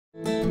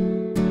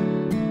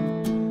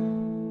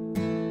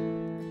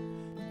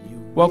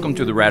Welcome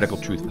to the Radical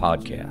Truth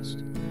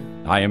Podcast.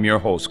 I am your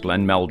host,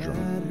 Glenn Meldrum,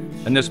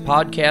 and this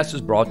podcast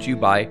is brought to you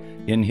by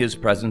In His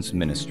Presence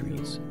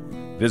Ministries.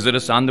 Visit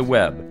us on the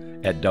web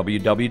at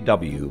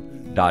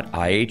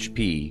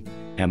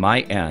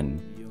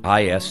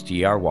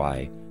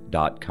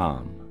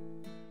www.ihpministry.com.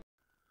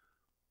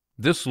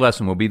 This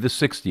lesson will be the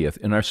 60th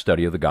in our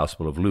study of the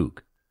Gospel of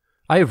Luke.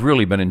 I have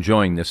really been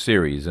enjoying this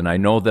series, and I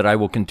know that I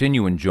will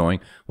continue enjoying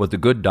what the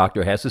good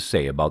doctor has to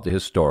say about the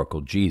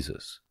historical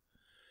Jesus.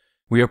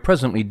 We are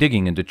presently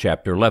digging into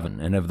chapter 11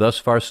 and have thus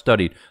far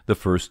studied the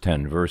first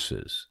 10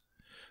 verses.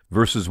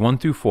 Verses 1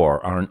 through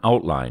 4 are an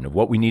outline of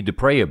what we need to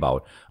pray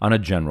about on a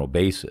general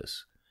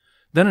basis.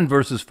 Then in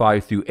verses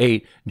 5 through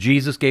 8,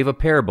 Jesus gave a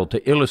parable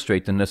to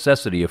illustrate the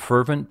necessity of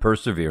fervent,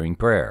 persevering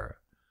prayer.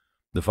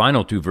 The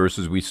final 2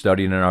 verses we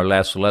studied in our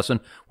last lesson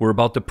were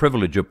about the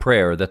privilege of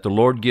prayer that the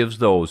Lord gives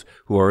those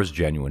who are His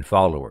genuine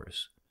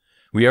followers.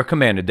 We are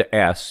commanded to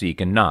ask, seek,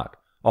 and knock,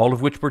 all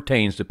of which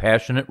pertains to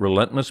passionate,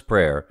 relentless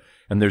prayer,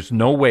 and there's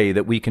no way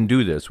that we can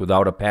do this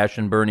without a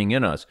passion burning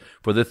in us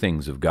for the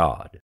things of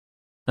God.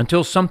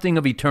 Until something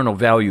of eternal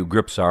value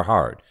grips our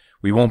heart,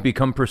 we won't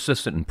become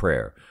persistent in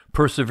prayer,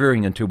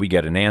 persevering until we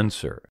get an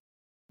answer.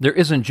 There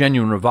isn't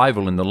genuine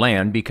revival in the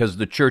land because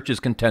the church is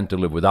content to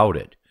live without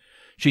it.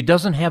 She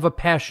doesn't have a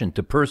passion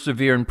to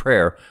persevere in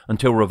prayer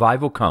until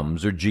revival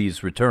comes or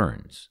Jesus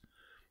returns.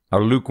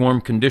 Our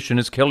lukewarm condition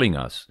is killing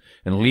us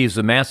and leaves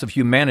the mass of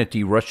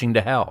humanity rushing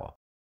to hell.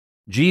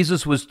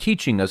 Jesus was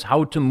teaching us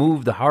how to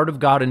move the heart of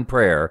God in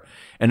prayer,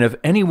 and if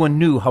anyone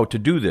knew how to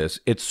do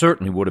this, it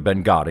certainly would have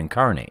been God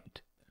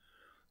incarnate.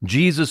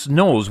 Jesus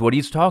knows what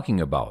He's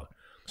talking about,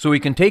 so we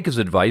can take His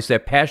advice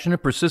that passionate,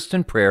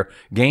 persistent prayer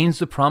gains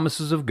the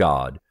promises of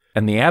God,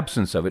 and the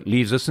absence of it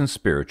leaves us in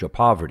spiritual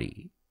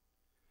poverty.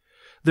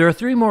 There are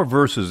 3 more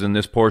verses in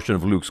this portion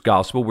of Luke's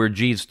Gospel where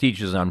Jesus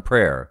teaches on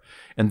prayer,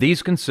 and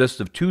these consist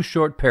of 2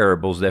 short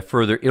parables that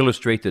further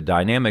illustrate the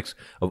dynamics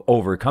of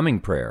overcoming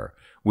prayer,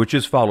 which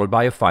is followed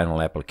by a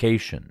final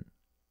application.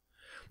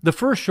 The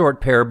first short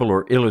parable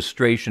or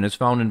illustration is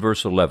found in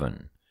verse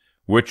 11.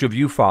 Which of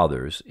you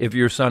fathers, if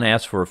your son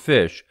asks for a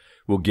fish,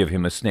 will give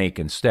him a snake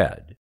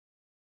instead?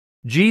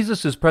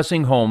 Jesus is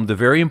pressing home the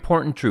very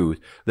important truth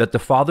that the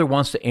Father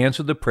wants to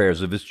answer the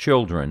prayers of His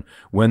children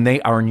when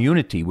they are in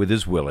unity with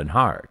His will and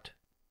heart.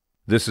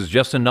 This is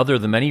just another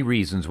of the many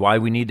reasons why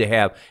we need to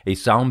have a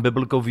sound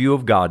biblical view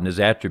of God and His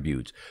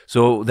attributes,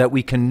 so that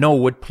we can know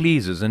what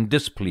pleases and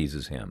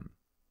displeases Him.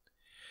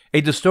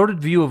 A distorted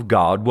view of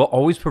God will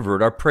always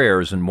pervert our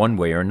prayers in one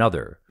way or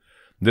another.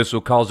 This will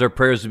cause our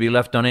prayers to be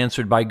left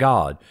unanswered by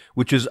God,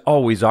 which is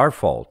always our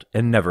fault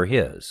and never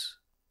His.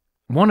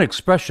 One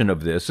expression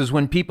of this is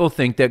when people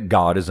think that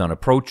God is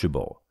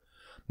unapproachable.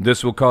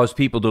 This will cause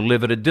people to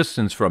live at a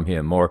distance from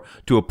Him or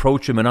to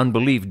approach Him in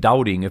unbelief,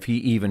 doubting if He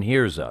even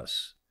hears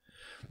us.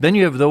 Then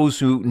you have those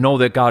who know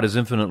that God is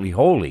infinitely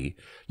holy,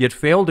 yet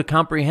fail to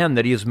comprehend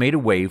that He has made a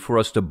way for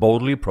us to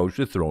boldly approach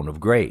the throne of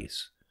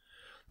grace.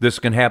 This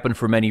can happen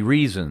for many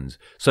reasons,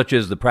 such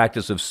as the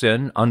practice of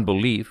sin,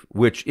 unbelief,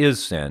 which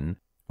is sin,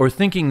 or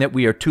thinking that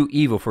we are too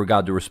evil for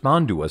God to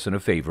respond to us in a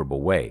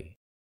favorable way.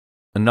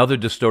 Another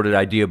distorted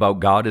idea about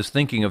God is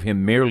thinking of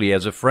Him merely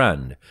as a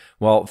friend,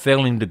 while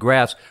failing to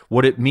grasp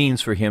what it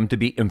means for Him to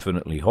be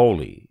infinitely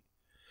holy.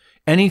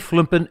 Any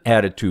flippant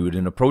attitude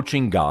in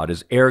approaching God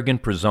is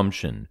arrogant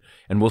presumption,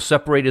 and will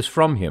separate us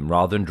from Him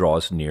rather than draw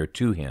us near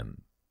to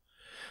Him.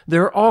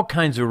 There are all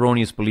kinds of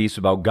erroneous beliefs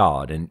about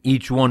God, and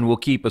each one will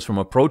keep us from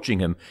approaching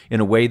Him in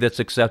a way that's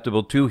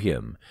acceptable to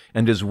Him,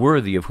 and is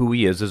worthy of who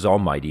He is as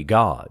Almighty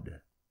God.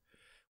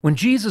 When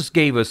Jesus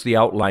gave us the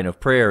outline of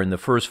prayer in the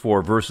first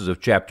 4 verses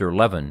of chapter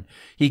 11,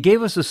 He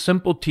gave us a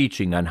simple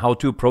teaching on how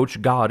to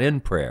approach God in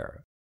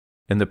prayer.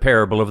 In the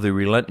parable of the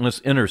relentless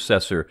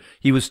intercessor,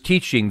 He was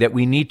teaching that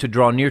we need to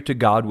draw near to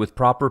God with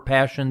proper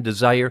passion,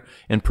 desire,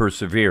 and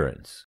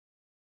perseverance.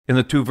 In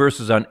the 2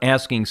 verses on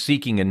asking,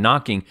 seeking, and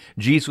knocking,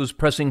 Jesus was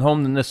pressing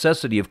home the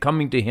necessity of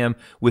coming to Him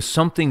with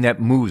something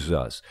that moves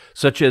us,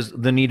 such as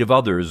the need of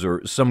others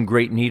or some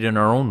great need in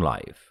our own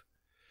life.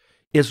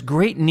 It's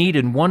great need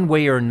in one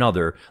way or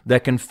another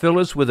that can fill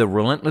us with a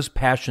relentless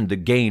passion to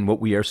gain what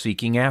we are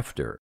seeking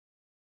after.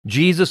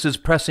 Jesus is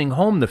pressing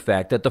home the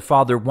fact that the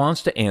Father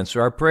wants to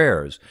answer our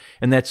prayers,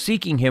 and that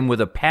seeking Him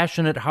with a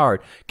passionate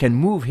heart can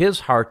move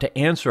His heart to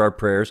answer our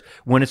prayers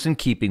when it's in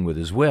keeping with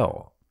His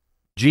will.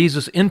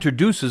 Jesus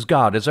introduces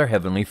God as our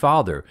Heavenly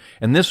Father,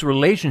 and this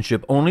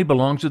relationship only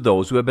belongs to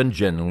those who have been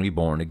genuinely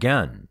born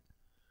again.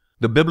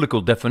 The biblical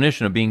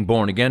definition of being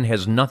born again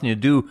has nothing to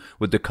do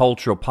with the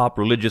cultural pop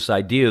religious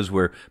ideas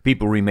where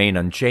people remain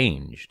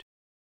unchanged.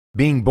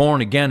 Being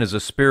born again is a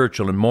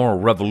spiritual and moral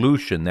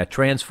revolution that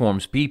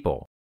transforms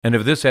people, and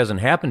if this hasn't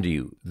happened to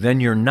you,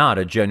 then you're not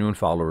a genuine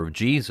follower of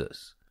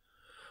Jesus.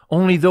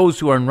 Only those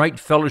who are in right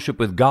fellowship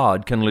with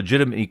God can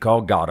legitimately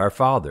call God our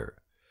Father.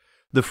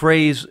 The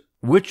phrase,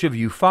 "Which of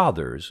you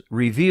fathers?"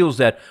 reveals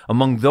that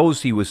among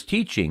those He was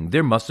teaching,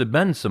 there must have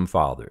been some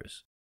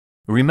fathers.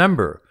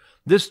 Remember,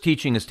 this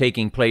teaching is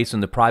taking place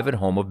in the private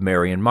home of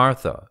Mary and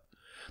Martha.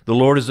 the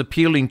Lord is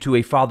appealing to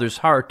a father's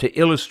heart to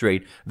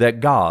illustrate that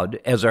God,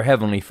 as our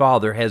Heavenly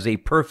Father, has a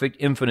perfect,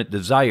 infinite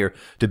desire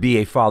to be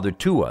a father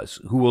to us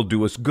who will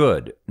do us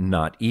good,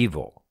 not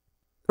evil.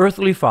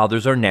 Earthly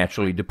fathers are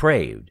naturally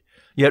depraved,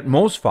 yet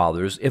most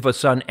fathers, if a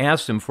son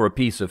asks him for a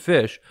piece of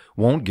fish,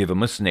 won't give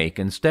him a snake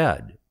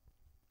instead.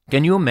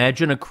 Can you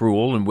imagine a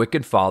cruel and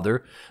wicked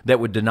father that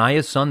would deny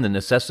his son the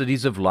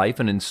necessities of life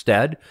and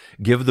instead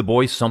give the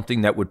boy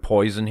something that would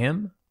poison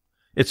him?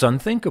 It's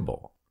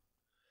unthinkable.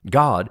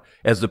 God,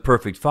 as the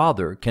perfect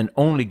Father, can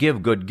only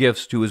give good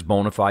gifts to his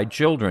bona fide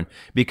children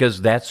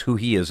because that's who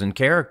he is in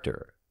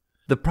character.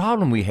 The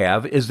problem we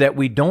have is that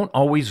we don't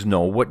always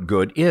know what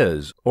good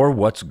is or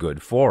what's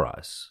good for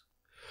us.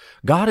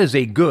 God is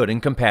a good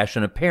and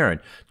compassionate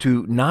parent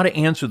to not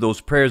answer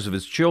those prayers of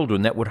his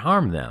children that would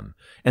harm them,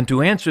 and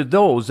to answer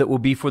those that will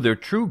be for their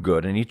true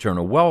good and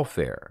eternal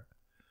welfare.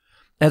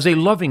 As a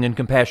loving and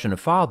compassionate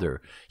Father,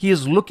 he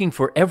is looking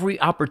for every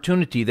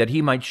opportunity that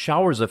he might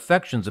shower his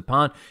affections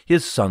upon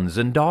his sons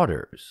and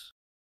daughters.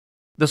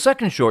 The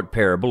second short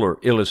parable or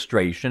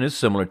illustration is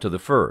similar to the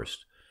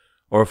first.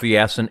 Or if he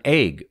asks an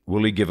egg,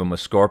 will he give him a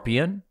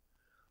scorpion?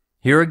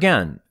 Here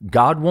again,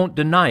 God won't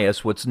deny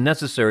us what's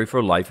necessary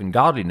for life and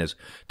godliness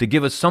to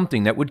give us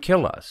something that would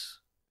kill us.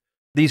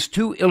 These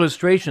two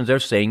illustrations are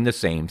saying the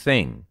same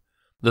thing.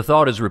 The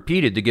thought is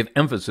repeated to give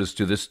emphasis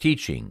to this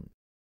teaching.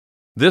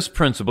 This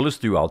principle is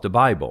throughout the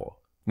Bible.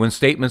 When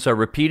statements are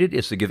repeated,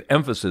 it's to give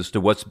emphasis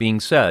to what's being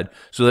said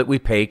so that we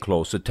pay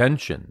close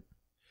attention.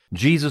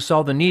 Jesus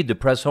saw the need to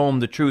press home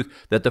the truth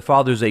that the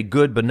Father is a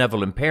good,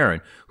 benevolent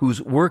parent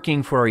who's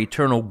working for our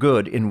eternal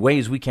good in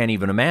ways we can't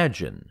even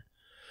imagine.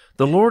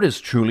 The Lord is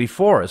truly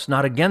for us,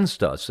 not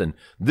against us, and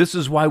this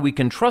is why we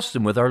can trust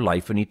him with our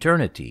life and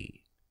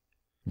eternity.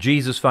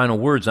 Jesus' final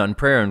words on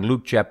prayer in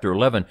Luke chapter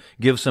 11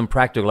 give some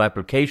practical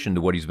application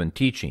to what he's been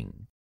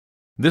teaching.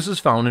 This is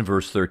found in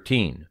verse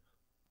 13.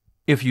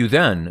 If you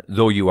then,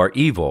 though you are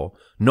evil,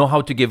 know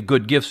how to give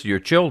good gifts to your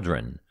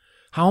children,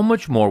 how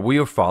much more will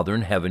your Father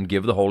in heaven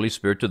give the Holy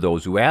Spirit to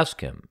those who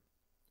ask him?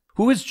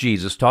 Who is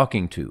Jesus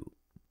talking to?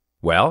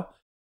 Well,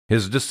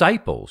 his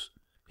disciples.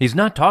 He's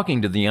not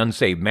talking to the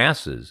unsaved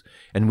masses,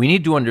 and we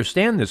need to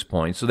understand this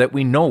point so that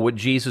we know what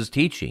Jesus is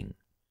teaching.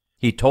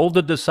 He told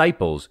the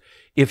disciples,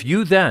 if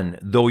you then,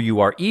 though you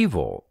are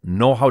evil,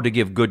 know how to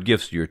give good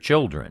gifts to your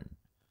children.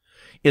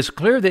 It's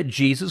clear that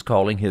Jesus is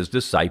calling his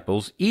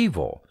disciples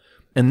evil,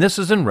 and this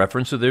is in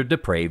reference to their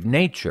depraved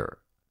nature.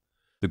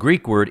 The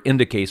Greek word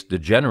indicates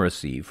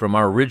degeneracy from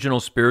our original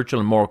spiritual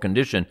and moral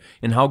condition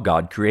in how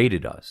God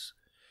created us.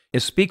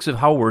 It speaks of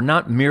how we're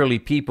not merely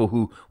people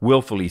who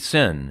willfully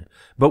sin,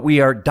 but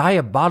we are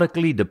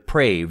diabolically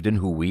depraved in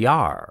who we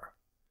are.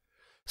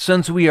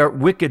 Since we are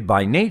wicked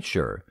by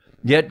nature,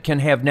 yet can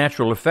have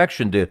natural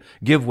affection to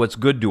give what's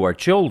good to our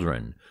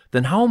children,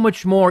 then how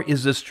much more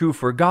is this true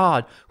for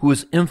God, who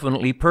is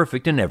infinitely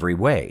perfect in every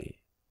way?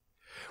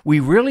 We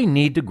really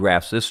need to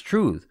grasp this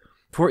truth,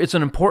 for it's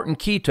an important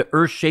key to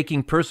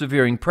earth-shaking,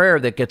 persevering prayer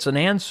that gets an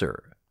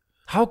answer.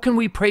 How can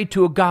we pray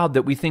to a God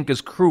that we think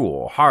is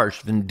cruel,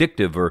 harsh,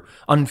 vindictive, or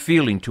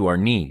unfeeling to our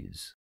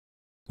needs?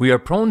 We are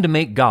prone to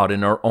make God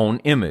in our own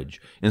image,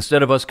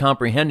 instead of us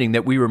comprehending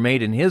that we were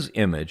made in his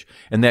image,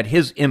 and that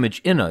his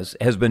image in us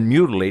has been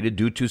mutilated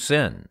due to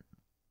sin.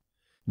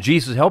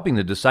 Jesus is helping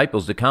the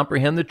disciples to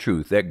comprehend the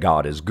truth that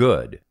God is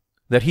good,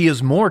 that he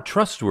is more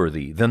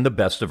trustworthy than the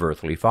best of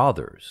earthly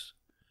fathers.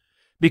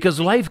 Because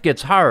life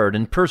gets hard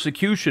and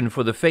persecution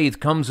for the faith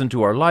comes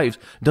into our lives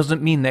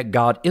doesn't mean that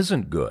God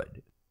isn't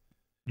good.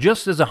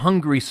 Just as a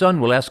hungry son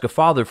will ask a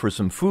father for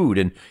some food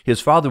and his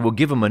father will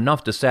give him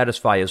enough to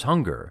satisfy his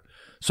hunger,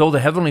 so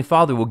the Heavenly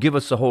Father will give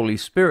us the Holy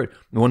Spirit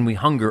when we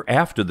hunger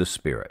after the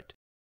Spirit.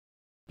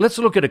 Let's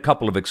look at a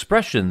couple of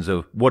expressions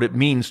of what it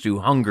means to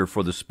hunger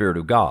for the Spirit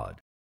of God.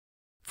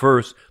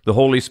 First, the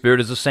Holy Spirit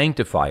is a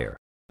sanctifier,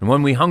 and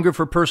when we hunger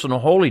for personal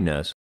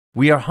holiness,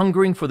 we are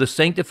hungering for the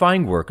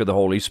sanctifying work of the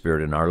Holy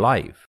Spirit in our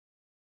life.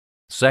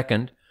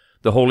 Second,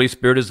 the Holy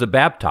Spirit is the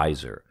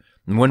baptizer,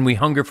 and when we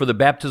hunger for the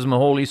baptism of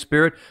the Holy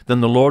Spirit,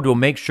 then the Lord will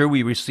make sure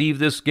we receive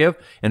this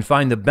gift and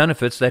find the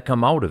benefits that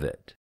come out of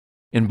it.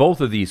 In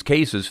both of these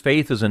cases,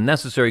 faith is a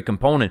necessary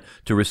component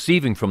to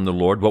receiving from the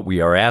Lord what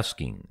we are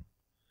asking.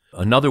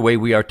 Another way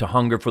we are to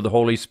hunger for the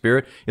Holy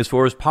Spirit is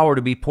for his power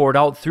to be poured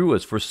out through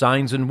us for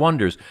signs and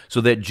wonders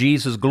so that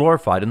Jesus is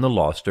glorified and the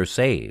lost are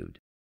saved.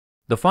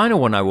 The final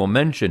one I will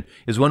mention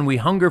is when we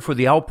hunger for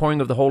the outpouring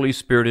of the Holy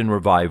Spirit in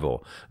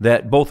revival,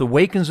 that both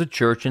awakens the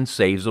church and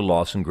saves the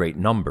lost in great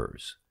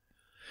numbers.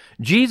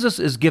 Jesus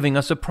is giving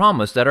us a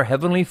promise that our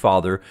Heavenly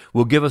Father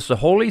will give us the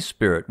Holy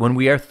Spirit when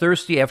we are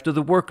thirsty after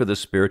the work of the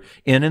Spirit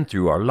in and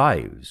through our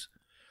lives.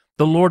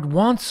 The Lord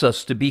wants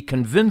us to be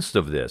convinced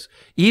of this,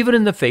 even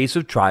in the face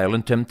of trial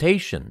and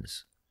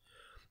temptations.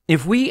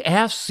 If we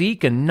ask,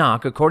 seek, and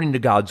knock according to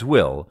God's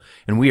will,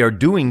 and we are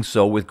doing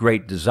so with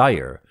great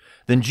desire,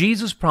 then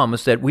Jesus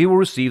promised that we will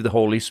receive the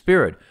Holy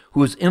Spirit,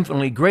 who is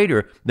infinitely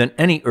greater than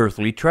any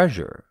earthly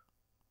treasure.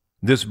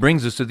 This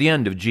brings us to the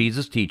end of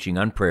Jesus' teaching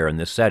on prayer in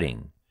this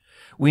setting.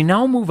 We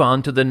now move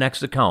on to the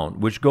next account,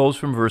 which goes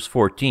from verse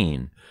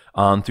 14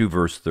 on through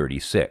verse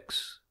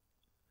 36.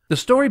 The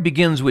story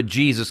begins with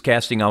Jesus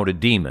casting out a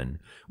demon,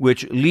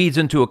 which leads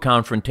into a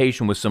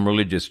confrontation with some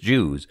religious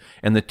Jews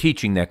and the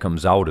teaching that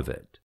comes out of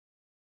it.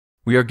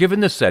 We are given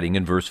the setting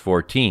in verse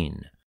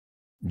 14.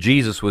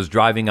 Jesus was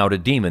driving out a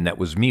demon that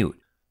was mute.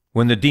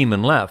 When the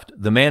demon left,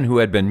 the man who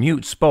had been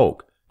mute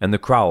spoke, and the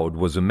crowd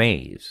was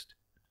amazed.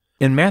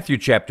 In Matthew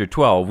chapter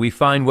 12, we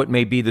find what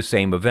may be the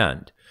same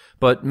event,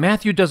 but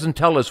Matthew doesn't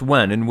tell us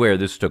when and where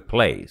this took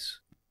place.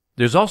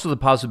 There's also the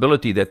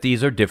possibility that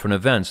these are different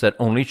events that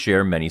only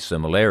share many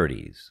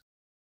similarities.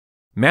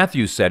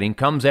 Matthew's setting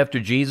comes after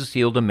Jesus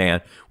healed a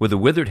man with a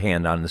withered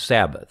hand on the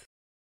Sabbath.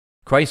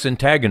 Christ's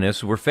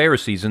antagonists were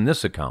Pharisees in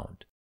this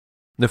account.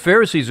 The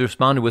Pharisees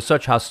responded with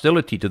such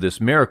hostility to this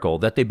miracle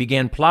that they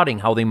began plotting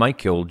how they might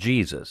kill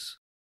Jesus.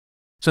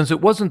 Since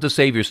it wasn't the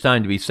Savior's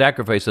time to be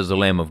sacrificed as the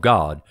Lamb of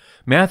God,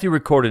 Matthew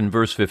recorded in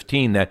verse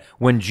 15 that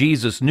when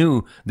Jesus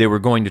knew they were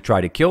going to try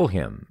to kill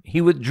him,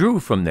 he withdrew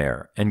from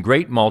there, and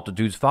great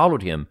multitudes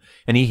followed him,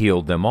 and he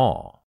healed them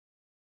all.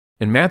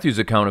 In Matthew's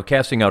account of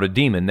casting out a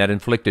demon that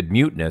inflicted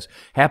muteness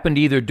happened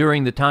either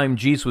during the time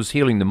Jesus was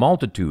healing the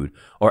multitude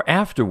or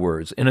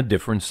afterwards in a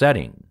different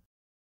setting.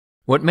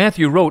 What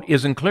Matthew wrote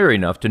isn't clear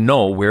enough to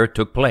know where it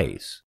took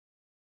place.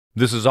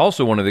 This is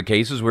also one of the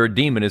cases where a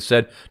demon is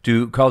said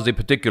to cause a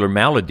particular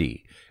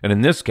malady, and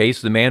in this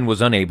case the man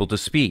was unable to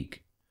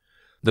speak.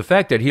 The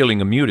fact that healing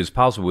a mute is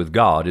possible with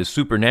God is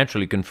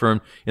supernaturally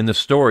confirmed in the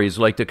stories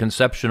like the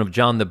conception of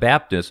John the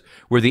Baptist,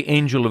 where the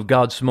angel of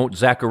God smote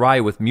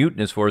Zechariah with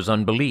muteness for his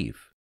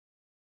unbelief.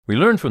 We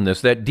learn from this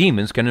that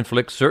demons can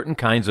inflict certain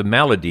kinds of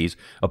maladies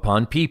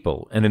upon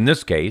people, and in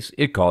this case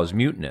it caused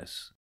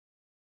muteness.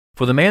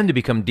 For the man to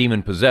become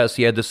demon-possessed,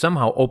 he had to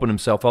somehow open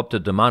himself up to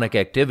demonic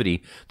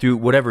activity through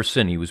whatever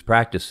sin he was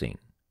practicing.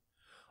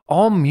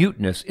 All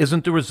muteness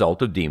isn't the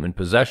result of demon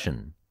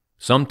possession.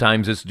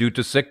 Sometimes it's due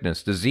to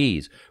sickness,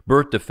 disease,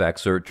 birth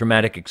defects, or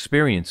traumatic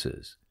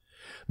experiences.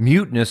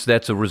 Muteness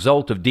that's a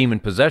result of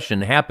demon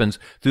possession happens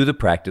through the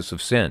practice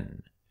of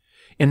sin.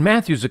 In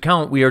Matthew's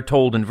account, we are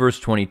told in verse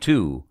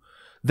 22,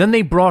 "Then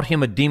they brought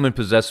him a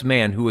demon-possessed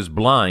man who was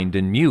blind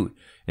and mute,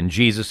 and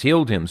Jesus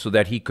healed him so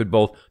that he could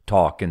both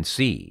talk and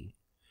see."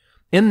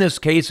 In this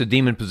case, a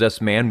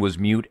demon-possessed man was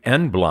mute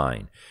and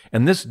blind,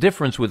 and this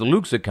difference with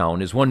Luke's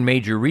account is one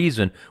major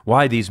reason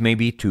why these may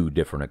be two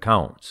different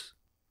accounts.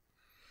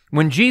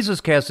 When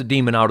Jesus cast the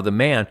demon out of the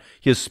man,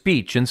 his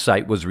speech and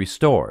sight was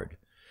restored.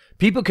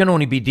 People can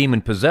only be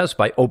demon-possessed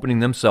by opening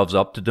themselves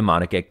up to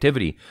demonic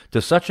activity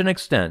to such an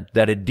extent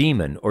that a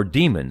demon or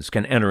demons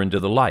can enter into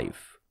the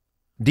life.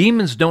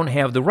 Demons don't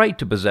have the right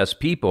to possess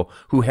people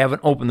who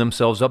haven't opened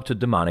themselves up to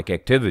demonic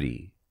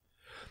activity.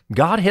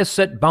 God has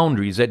set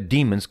boundaries that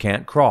demons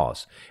can't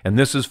cross, and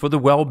this is for the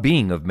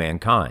well-being of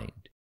mankind.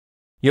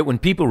 Yet when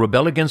people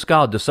rebel against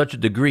God to such a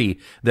degree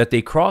that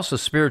they cross a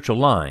spiritual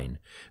line,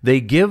 they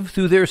give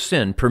through their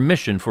sin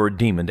permission for a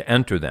demon to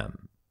enter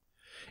them.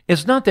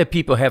 It's not that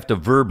people have to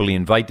verbally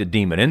invite the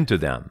demon into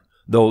them,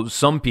 though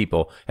some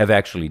people have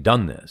actually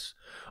done this.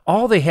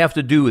 All they have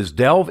to do is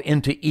delve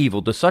into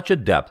evil to such a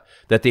depth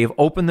that they have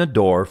opened the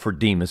door for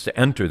demons to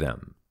enter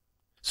them.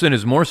 Sin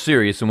is more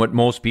serious than what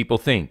most people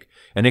think,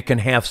 and it can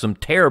have some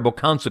terrible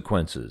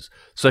consequences,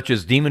 such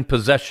as demon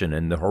possession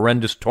and the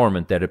horrendous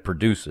torment that it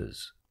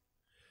produces.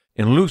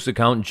 In Luke's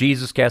account,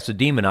 Jesus cast a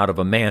demon out of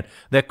a man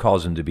that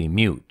caused him to be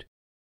mute.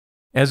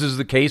 As is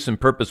the case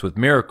and purpose with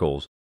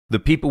miracles, the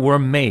people were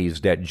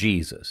amazed at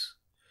Jesus.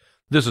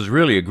 This is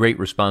really a great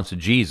response to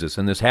Jesus,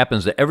 and this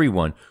happens to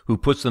everyone who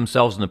puts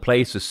themselves in a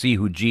place to see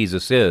who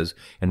Jesus is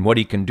and what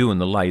he can do in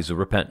the lives of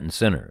repentant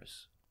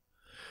sinners.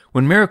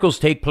 When miracles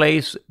take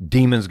place,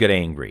 demons get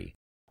angry.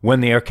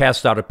 When they are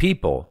cast out of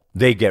people,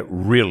 they get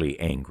really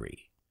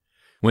angry.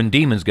 When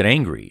demons get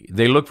angry,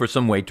 they look for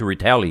some way to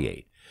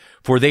retaliate,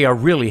 for they are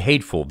really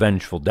hateful,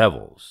 vengeful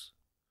devils.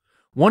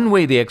 One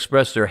way they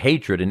express their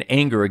hatred and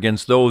anger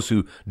against those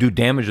who do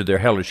damage to their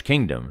hellish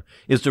kingdom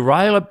is to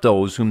rile up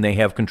those whom they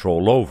have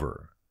control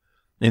over.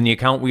 In the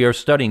account we are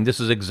studying, this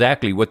is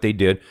exactly what they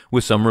did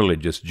with some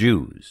religious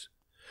Jews.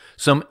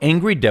 Some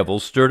angry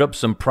devils stirred up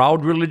some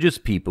proud religious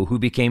people who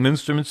became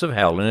instruments of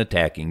hell in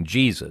attacking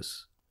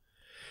Jesus.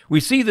 We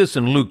see this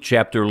in Luke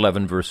chapter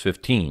 11, verse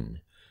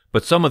 15.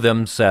 But some of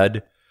them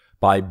said,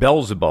 "By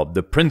Beelzebub,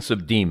 the prince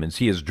of demons,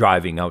 he is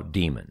driving out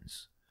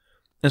demons."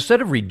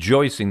 Instead of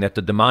rejoicing that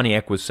the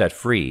demoniac was set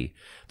free,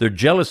 their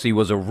jealousy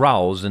was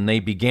aroused and they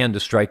began to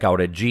strike out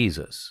at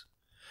Jesus.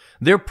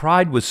 Their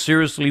pride was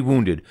seriously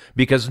wounded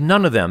because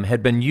none of them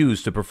had been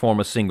used to perform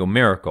a single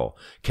miracle,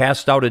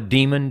 cast out a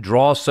demon,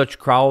 draw such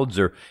crowds,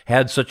 or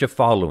had such a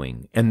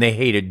following, and they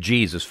hated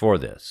Jesus for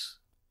this.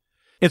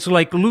 It's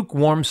like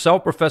lukewarm,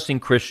 self-professing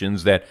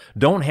Christians that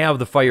don't have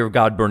the fire of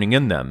God burning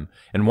in them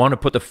and want to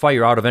put the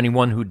fire out of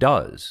anyone who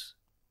does.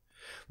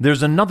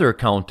 There's another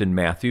account in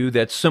Matthew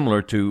that's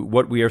similar to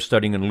what we are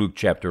studying in Luke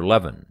chapter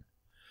 11.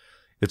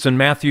 It's in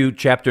Matthew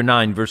chapter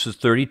 9, verses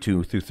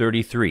 32 through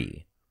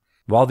 33.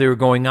 While they were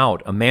going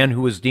out, a man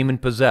who was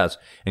demon-possessed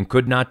and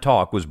could not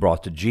talk was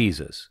brought to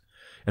Jesus.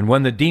 And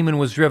when the demon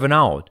was driven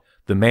out,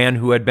 the man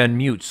who had been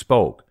mute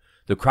spoke.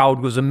 The crowd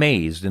was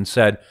amazed and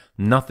said,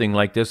 "Nothing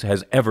like this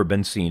has ever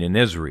been seen in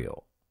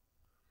Israel."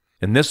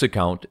 In this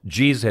account,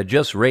 Jesus had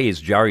just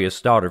raised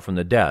Jairus' daughter from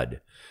the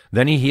dead.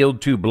 Then he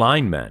healed 2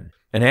 blind men.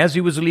 And as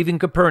he was leaving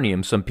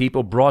Capernaum, some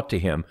people brought to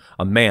him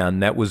a man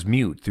that was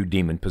mute through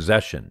demon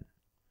possession.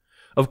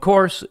 Of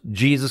course,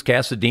 Jesus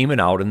cast the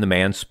demon out and the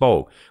man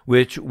spoke,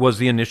 which was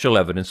the initial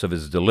evidence of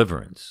his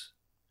deliverance.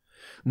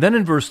 Then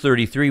in verse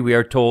 33 we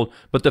are told,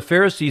 "But the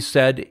Pharisees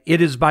said,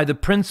 'It is by the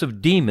prince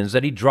of demons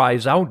that he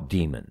drives out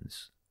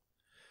demons.'"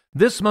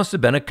 This must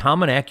have been a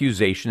common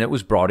accusation that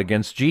was brought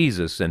against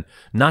Jesus, and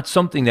not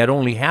something that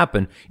only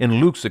happened in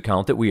Luke's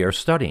account that we are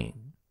studying.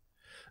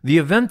 The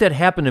event that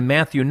happened in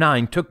Matthew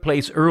 9 took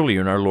place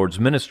earlier in our Lord's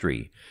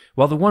ministry,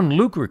 while the one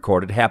Luke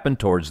recorded happened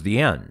towards the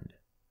end.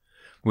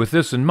 With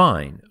this in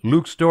mind,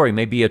 Luke's story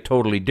may be a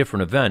totally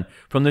different event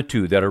from the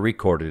 2 that are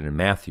recorded in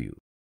Matthew.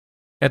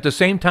 At the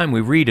same time,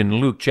 we read in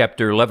Luke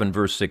chapter 11,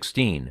 verse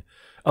 16,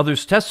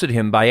 "Others tested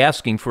him by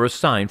asking for a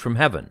sign from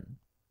heaven."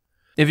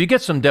 If you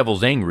get some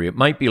devils angry, it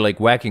might be like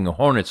whacking a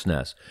hornet's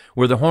nest,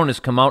 where the hornets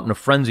come out in a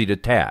frenzied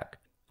attack,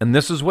 and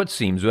this is what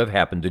seems to have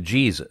happened to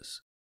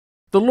Jesus.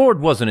 The Lord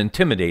wasn't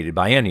intimidated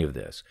by any of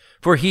this,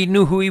 for he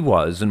knew who he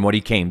was and what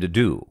he came to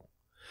do.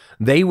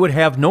 They would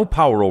have no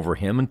power over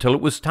him until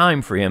it was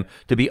time for him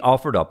to be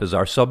offered up as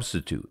our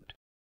substitute.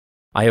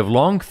 I have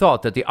long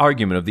thought that the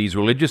argument of these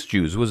religious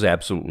Jews was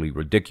absolutely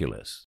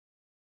ridiculous.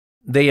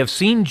 They have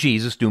seen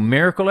Jesus do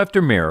miracle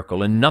after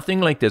miracle, and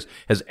nothing like this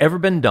has ever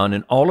been done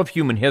in all of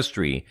human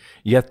history,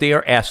 yet they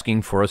are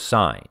asking for a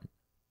sign.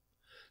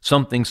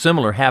 Something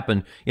similar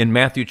happened in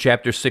Matthew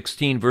chapter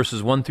 16,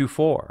 verses 1 through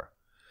 4.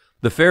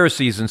 The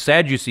Pharisees and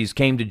Sadducees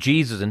came to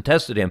Jesus and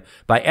tested him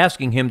by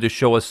asking him to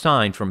show a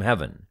sign from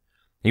heaven.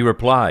 He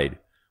replied,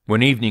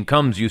 "When evening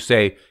comes, you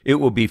say, 'It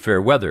will be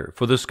fair weather,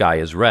 for the sky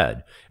is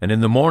red,' and in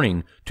the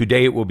morning,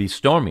 'Today it will be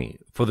stormy,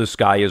 for the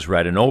sky is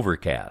red and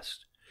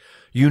overcast.'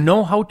 You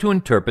know how to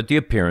interpret the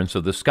appearance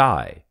of the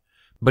sky,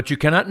 but you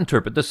cannot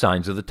interpret the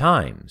signs of the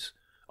times.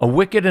 A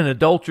wicked and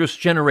adulterous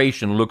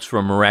generation looks for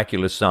a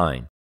miraculous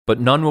sign, but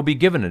none will be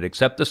given it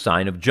except the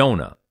sign of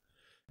Jonah."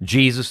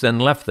 Jesus then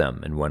left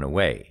them and went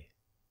away.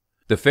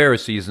 The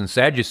Pharisees and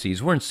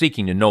Sadducees weren't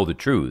seeking to know the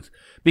truth,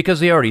 because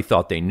they already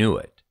thought they knew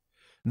it.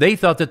 They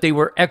thought that they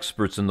were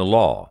experts in the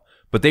law,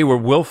 but they were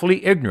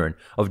willfully ignorant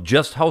of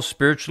just how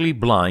spiritually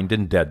blind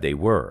and dead they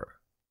were.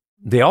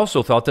 They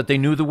also thought that they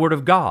knew the Word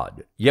of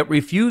God, yet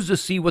refused to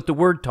see what the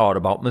Word taught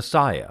about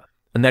Messiah,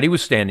 and that he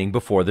was standing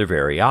before their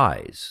very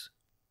eyes.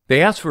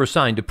 They asked for a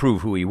sign to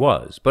prove who he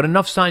was, but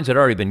enough signs had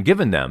already been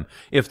given them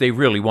if they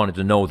really wanted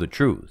to know the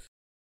truth.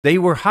 They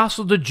were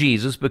hostile to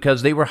Jesus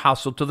because they were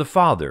hostile to the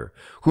Father,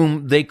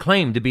 whom they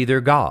claimed to be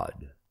their God.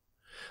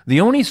 The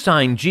only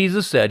sign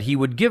Jesus said he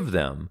would give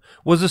them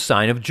was a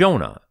sign of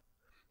Jonah.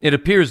 It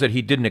appears that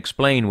he didn't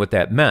explain what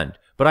that meant,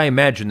 but I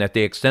imagine that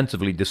they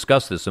extensively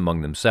discussed this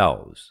among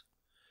themselves.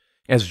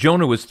 As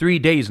Jonah was 3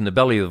 days in the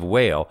belly of the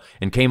whale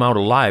and came out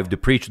alive to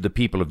preach to the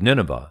people of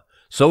Nineveh,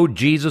 so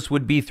Jesus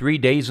would be 3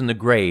 days in the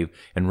grave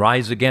and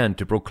rise again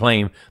to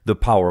proclaim the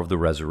power of the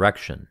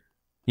resurrection.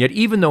 Yet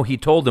even though he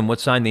told them what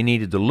sign they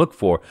needed to look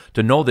for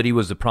to know that he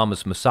was the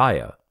promised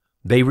Messiah,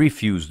 they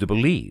refused to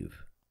believe.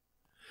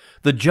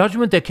 The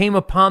judgment that came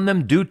upon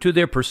them due to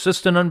their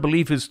persistent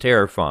unbelief is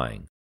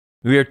terrifying.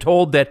 We are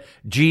told that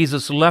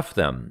Jesus left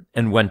them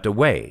and went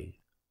away.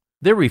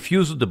 Their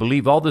refusal to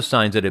believe all the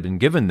signs that had been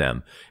given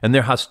them and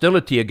their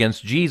hostility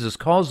against Jesus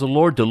caused the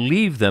Lord to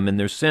leave them in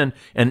their sin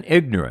and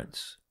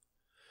ignorance.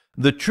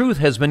 The truth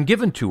has been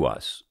given to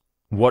us.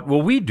 What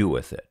will we do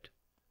with it?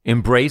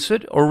 Embrace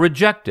it or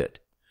reject it?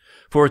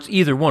 For it's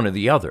either one or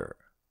the other.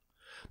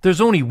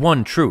 There's only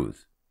one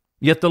truth.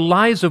 Yet the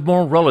lies of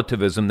moral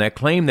relativism that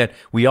claim that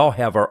we all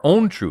have our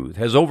own truth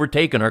has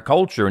overtaken our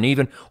culture and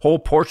even whole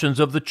portions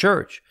of the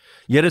church.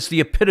 Yet it's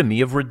the epitome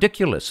of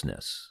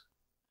ridiculousness.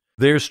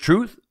 There's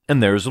truth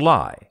and there's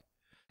lie.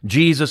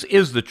 Jesus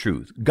is the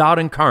truth, God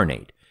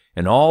incarnate,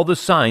 and all the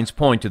signs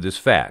point to this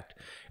fact,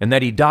 and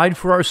that he died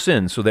for our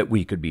sins so that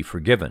we could be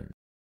forgiven.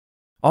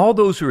 All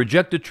those who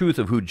reject the truth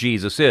of who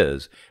Jesus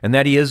is, and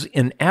that he is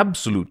in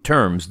absolute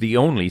terms the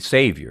only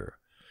Savior,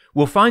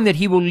 will find that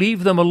he will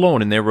leave them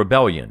alone in their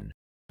rebellion,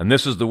 and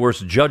this is the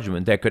worst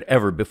judgment that could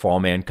ever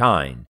befall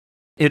mankind.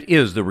 It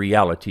is the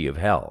reality of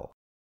hell.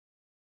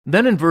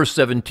 Then in verse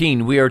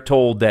 17 we are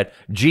told that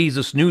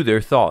Jesus knew their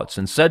thoughts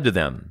and said to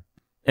them,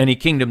 "Any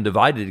kingdom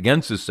divided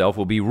against itself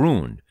will be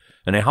ruined,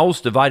 and a house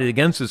divided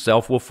against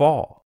itself will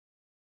fall."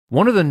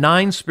 One of the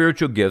 9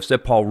 spiritual gifts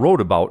that Paul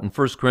wrote about in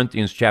 1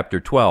 Corinthians chapter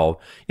 12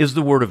 is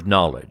the word of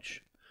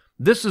knowledge.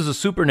 This is a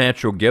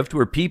supernatural gift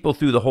where people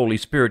through the Holy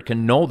Spirit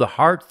can know the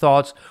heart,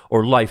 thoughts,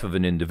 or life of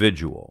an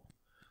individual.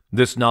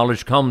 This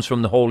knowledge comes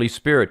from the Holy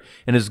Spirit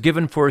and is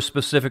given for a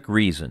specific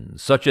reason,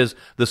 such as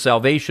the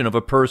salvation of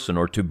a person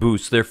or to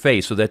boost their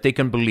faith so that they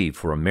can believe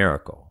for a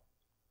miracle.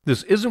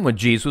 This isn't what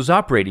Jesus was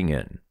operating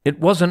in. It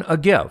wasn't a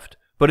gift,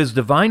 but his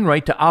divine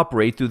right to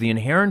operate through the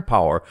inherent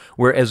power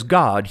where as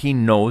God he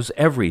knows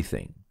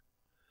everything.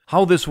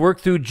 How this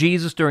worked through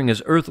Jesus during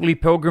his earthly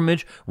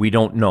pilgrimage, we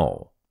don't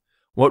know.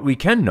 What we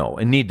can know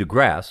and need to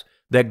grasp,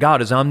 that God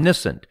is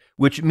omniscient,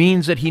 which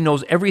means that he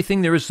knows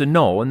everything there is to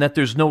know and that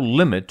there's no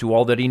limit to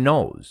all that he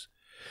knows.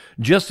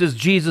 Just as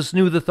Jesus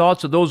knew the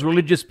thoughts of those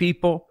religious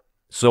people,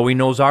 so he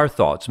knows our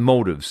thoughts,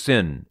 motives,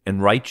 sin,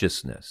 and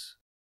righteousness.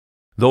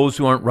 Those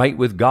who aren't right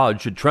with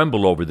God should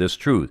tremble over this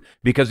truth,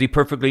 because he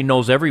perfectly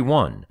knows every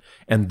one,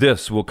 and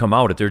this will come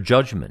out at their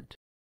judgment.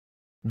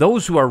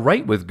 Those who are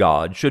right with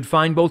God should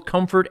find both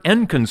comfort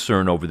and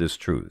concern over this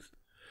truth.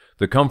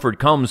 The comfort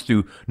comes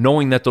through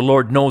knowing that the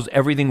Lord knows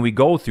everything we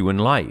go through in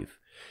life.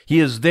 He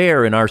is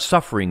there in our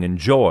suffering and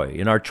joy,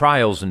 in our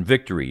trials and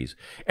victories.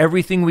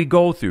 Everything we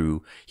go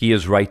through, he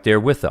is right there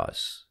with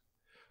us.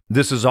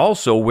 This is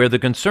also where the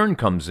concern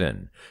comes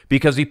in,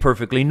 because he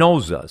perfectly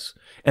knows us,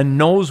 and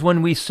knows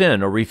when we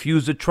sin or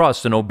refuse to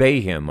trust and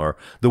obey him, or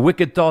the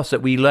wicked thoughts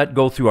that we let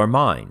go through our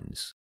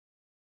minds.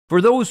 For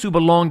those who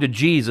belong to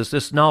Jesus,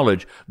 this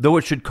knowledge, though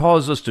it should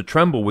cause us to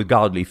tremble with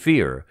godly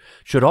fear,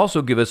 should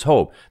also give us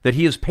hope that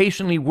he is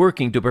patiently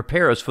working to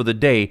prepare us for the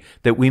day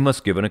that we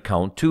must give an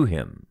account to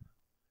him.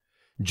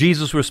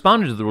 Jesus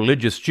responded to the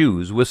religious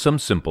Jews with some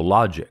simple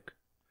logic.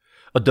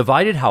 A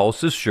divided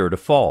house is sure to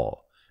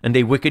fall, and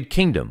a wicked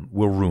kingdom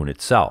will ruin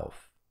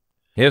itself.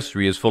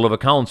 History is full of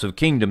accounts of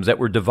kingdoms that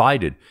were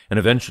divided and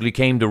eventually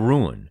came to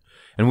ruin,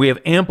 and we have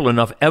ample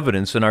enough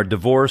evidence in our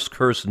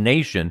divorce-cursed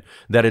nation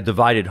that a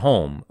divided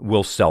home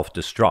will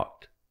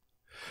self-destruct.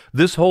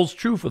 This holds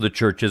true for the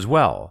church as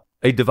well.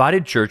 A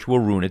divided church will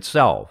ruin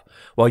itself,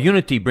 while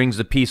unity brings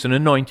the peace and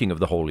anointing of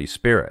the Holy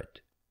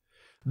Spirit.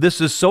 This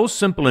is so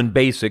simple and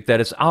basic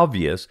that it's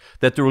obvious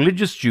that the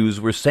religious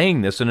Jews were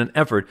saying this in an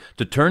effort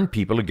to turn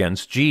people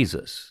against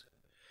Jesus.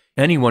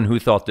 Anyone who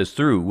thought this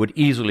through would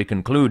easily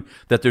conclude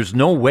that there's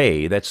no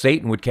way that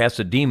Satan would cast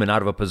a demon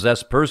out of a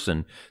possessed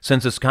person,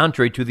 since it's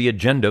contrary to the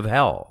agenda of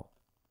hell.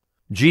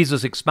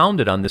 Jesus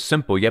expounded on this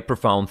simple yet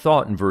profound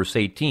thought in verse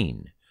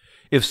 18.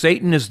 If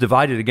Satan is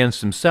divided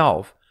against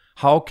himself,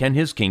 how can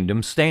his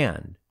kingdom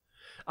stand?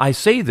 I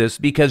say this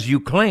because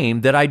you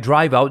claim that I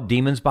drive out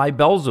demons by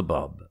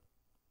Beelzebub.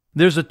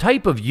 There's a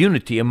type of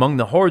unity among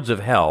the hordes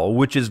of hell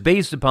which is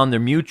based upon their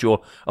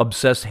mutual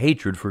obsessed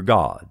hatred for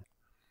God.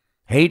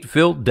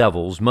 Hate-filled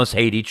devils must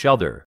hate each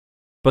other,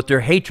 but their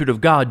hatred of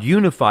God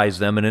unifies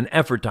them in an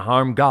effort to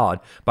harm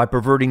God by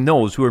perverting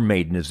those who are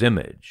made in his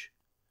image.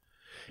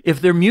 If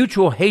their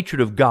mutual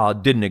hatred of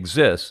God didn't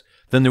exist,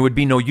 then there would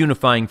be no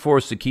unifying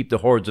force to keep the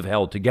hordes of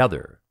hell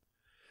together.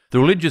 The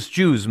religious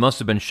Jews must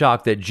have been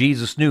shocked that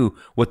Jesus knew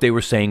what they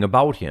were saying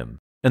about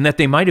him, and that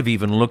they might have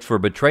even looked for a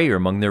betrayer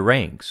among their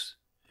ranks.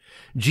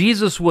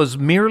 Jesus was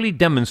merely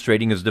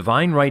demonstrating his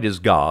divine right as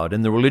God,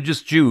 and the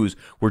religious Jews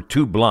were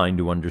too blind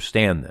to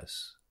understand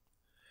this.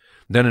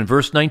 Then in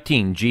verse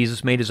 19,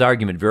 Jesus made his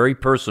argument very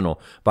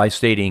personal by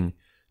stating,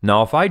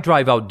 Now if I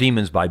drive out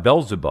demons by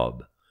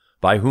Beelzebub,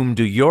 by whom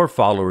do your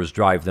followers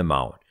drive them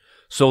out?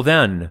 So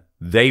then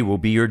they will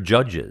be your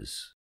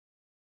judges.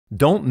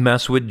 Don't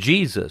mess with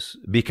Jesus,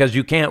 because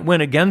you can't win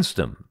against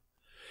him.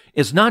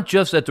 It's not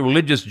just that the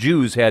religious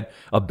Jews had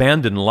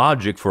abandoned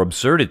logic for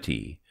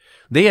absurdity.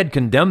 They had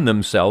condemned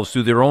themselves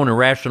through their own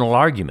irrational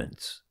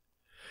arguments.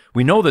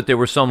 We know that there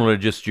were some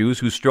religious Jews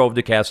who strove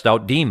to cast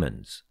out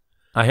demons.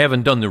 I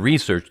haven't done the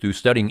research through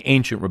studying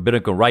ancient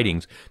rabbinical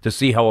writings to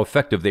see how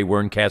effective they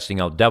were in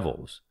casting out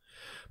devils.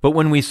 But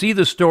when we see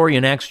the story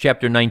in Acts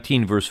chapter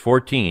 19, verse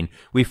 14,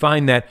 we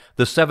find that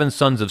the 7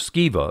 sons of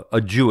Sceva, a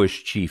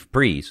Jewish chief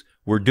priest,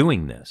 were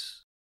doing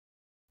this.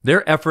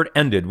 Their effort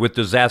ended with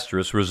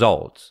disastrous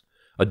results.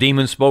 A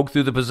demon spoke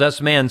through the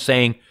possessed man,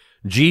 saying,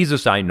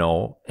 Jesus I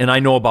know, and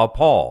I know about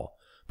Paul,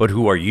 but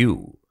who are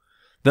you?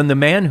 Then the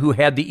man who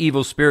had the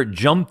evil spirit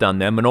jumped on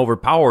them and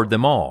overpowered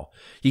them all.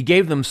 He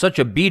gave them such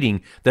a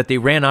beating that they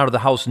ran out of the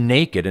house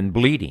naked and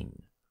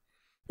bleeding.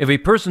 If a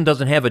person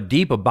doesn't have a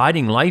deep,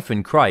 abiding life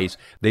in Christ,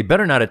 they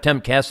better not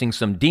attempt casting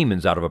some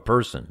demons out of a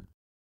person.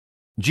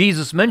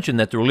 Jesus mentioned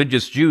that the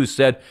religious Jews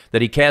said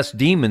that he cast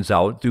demons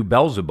out through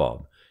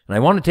Beelzebub, and I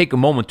want to take a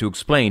moment to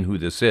explain who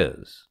this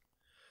is.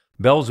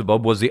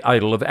 Beelzebub was the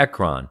idol of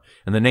Ekron,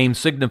 and the name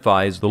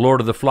signifies the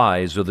Lord of the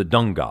Flies or the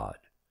dung god.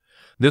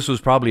 This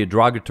was probably a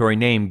derogatory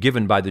name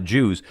given by the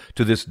Jews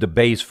to this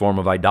debased form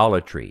of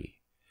idolatry.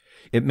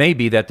 It may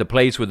be that the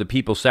place where the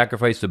people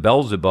sacrificed to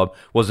Beelzebub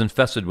was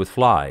infested with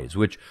flies,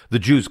 which the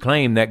Jews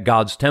claimed that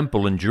God's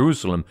temple in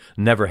Jerusalem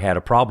never had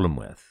a problem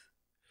with.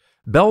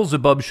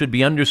 Beelzebub should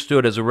be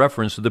understood as a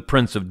reference to the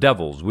prince of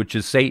devils, which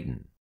is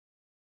Satan.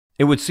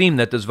 It would seem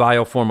that this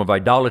vile form of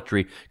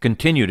idolatry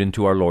continued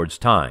into our Lord's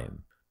time.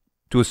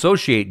 To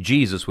associate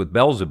Jesus with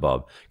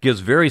Beelzebub gives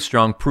very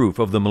strong proof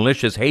of the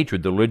malicious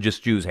hatred the religious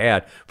Jews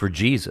had for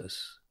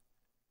Jesus.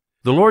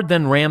 The Lord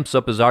then ramps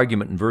up his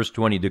argument in verse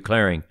 20,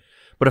 declaring,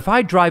 But if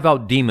I drive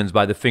out demons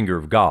by the finger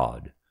of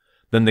God,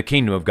 then the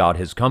kingdom of God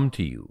has come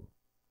to you.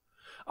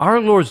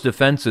 Our Lord's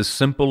defense is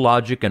simple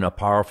logic and a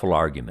powerful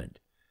argument.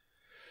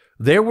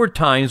 There were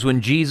times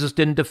when Jesus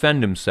didn't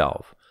defend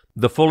himself.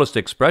 The fullest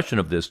expression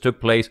of this took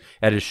place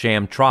at his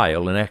sham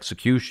trial and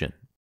execution.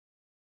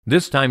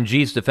 This time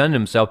Jesus defended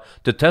himself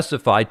to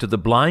testify to the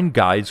blind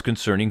guides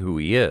concerning who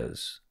he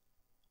is.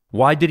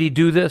 Why did he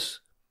do this?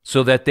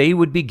 So that they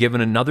would be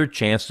given another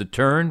chance to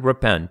turn,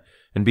 repent,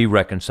 and be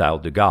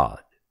reconciled to God.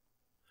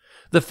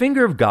 The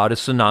finger of God is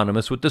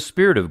synonymous with the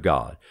Spirit of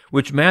God,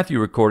 which Matthew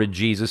recorded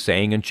Jesus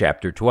saying in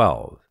chapter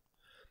 12.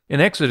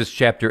 In Exodus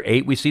chapter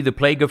 8, we see the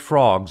plague of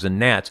frogs and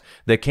gnats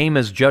that came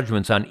as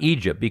judgments on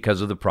Egypt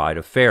because of the pride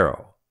of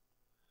Pharaoh.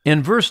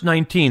 In verse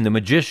 19, the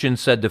magician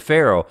said to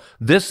Pharaoh,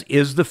 "This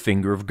is the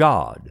finger of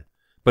God."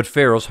 But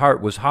Pharaoh's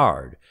heart was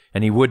hard,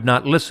 and he would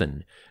not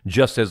listen,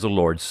 just as the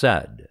Lord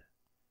said.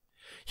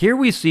 Here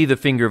we see the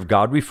finger of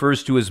God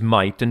refers to his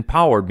might and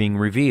power being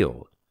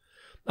revealed.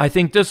 I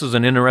think this is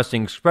an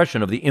interesting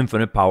expression of the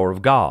infinite power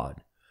of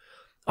God.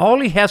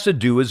 All he has to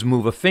do is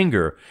move a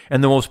finger,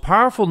 and the most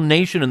powerful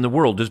nation in the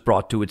world is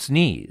brought to its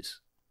knees.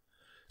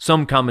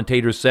 Some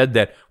commentators said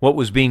that what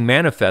was being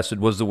manifested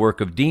was the work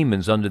of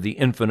demons under the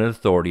infinite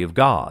authority of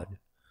God.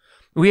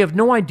 We have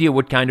no idea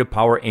what kind of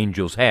power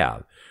angels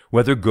have,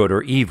 whether good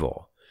or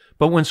evil,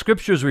 but when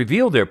scriptures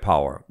reveal their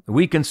power,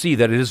 we can see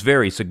that it is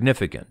very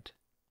significant.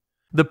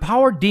 The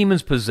power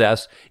demons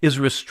possess is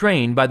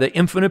restrained by the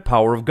infinite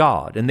power of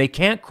God, and they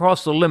can't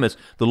cross the limits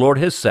the Lord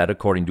has set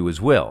according to his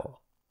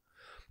will.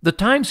 The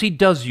times he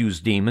does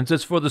use demons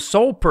is for the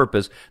sole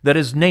purpose that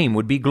his name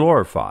would be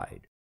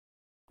glorified.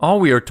 All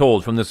we are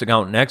told from this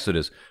account in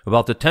Exodus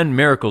about the 10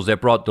 miracles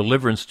that brought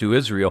deliverance to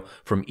Israel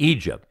from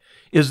Egypt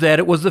is that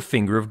it was the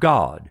finger of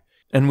God,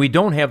 and we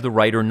don't have the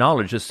right or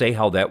knowledge to say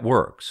how that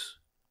works.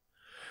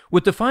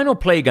 With the final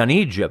plague on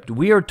Egypt,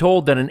 we are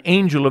told that an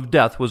angel of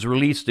death was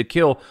released to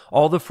kill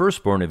all the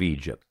firstborn of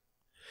Egypt.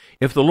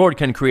 If the Lord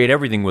can create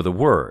everything with a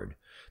word,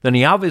 then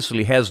he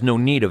obviously has no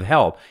need of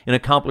help in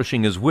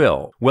accomplishing his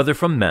will, whether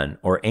from men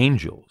or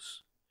angels.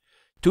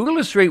 To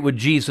illustrate what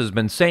Jesus has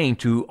been saying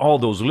to all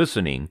those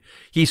listening,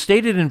 he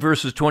stated in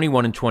verses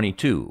 21 and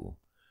 22,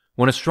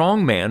 "When a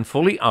strong man,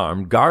 fully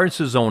armed, guards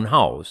his own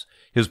house,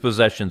 his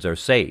possessions are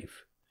safe.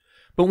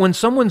 But when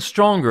someone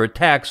stronger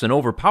attacks and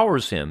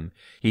overpowers him,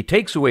 he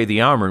takes away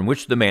the armor in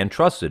which the man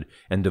trusted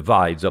and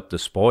divides up the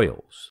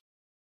spoils."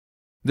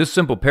 This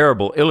simple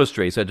parable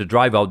illustrates that to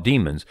drive out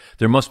demons,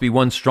 there must be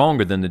one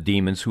stronger than the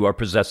demons who are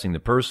possessing the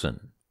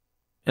person.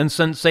 And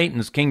since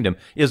Satan's kingdom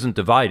isn't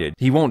divided,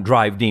 he won't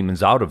drive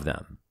demons out of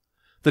them.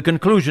 The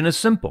conclusion is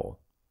simple.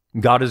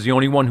 God is the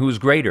only one who is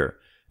greater,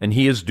 and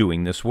he is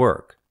doing this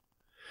work.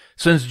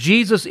 Since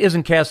Jesus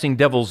isn't casting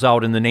devils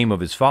out in the name of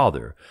his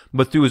Father,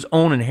 but through his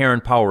own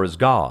inherent power as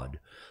God,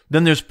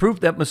 then there's proof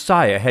that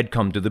Messiah had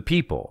come to the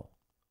people.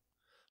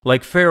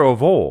 Like Pharaoh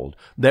of old,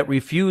 that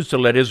refused to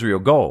let Israel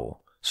go,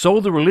 so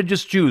the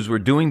religious Jews were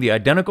doing the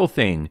identical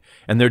thing,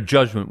 and their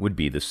judgment would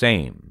be the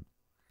same.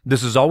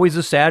 This is always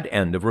a sad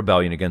end of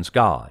rebellion against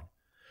God.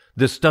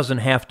 This doesn't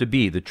have to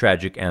be the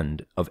tragic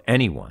end of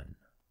anyone.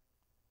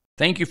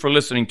 Thank you for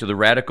listening to The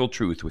Radical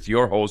Truth with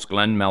your host,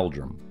 Glenn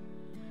Meldrum.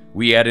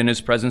 We at In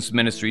His Presence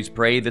Ministries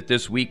pray that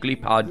this weekly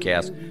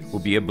podcast will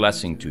be a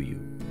blessing to you.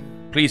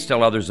 Please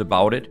tell others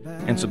about it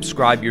and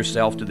subscribe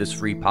yourself to this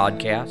free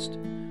podcast.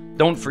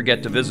 Don't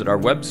forget to visit our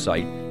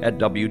website at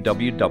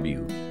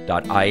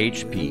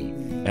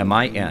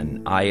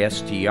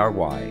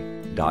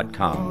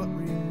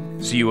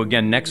www.ihpministry.com. See you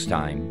again next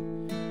time,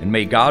 and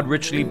may God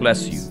richly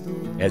bless you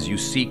as you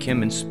seek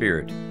him in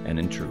spirit and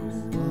in truth.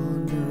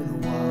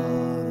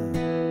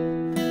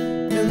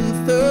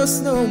 And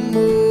thirst no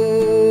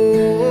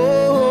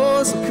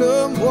more, so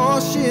come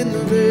wash in the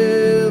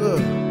river,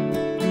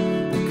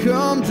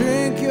 come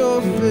drink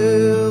your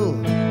fill.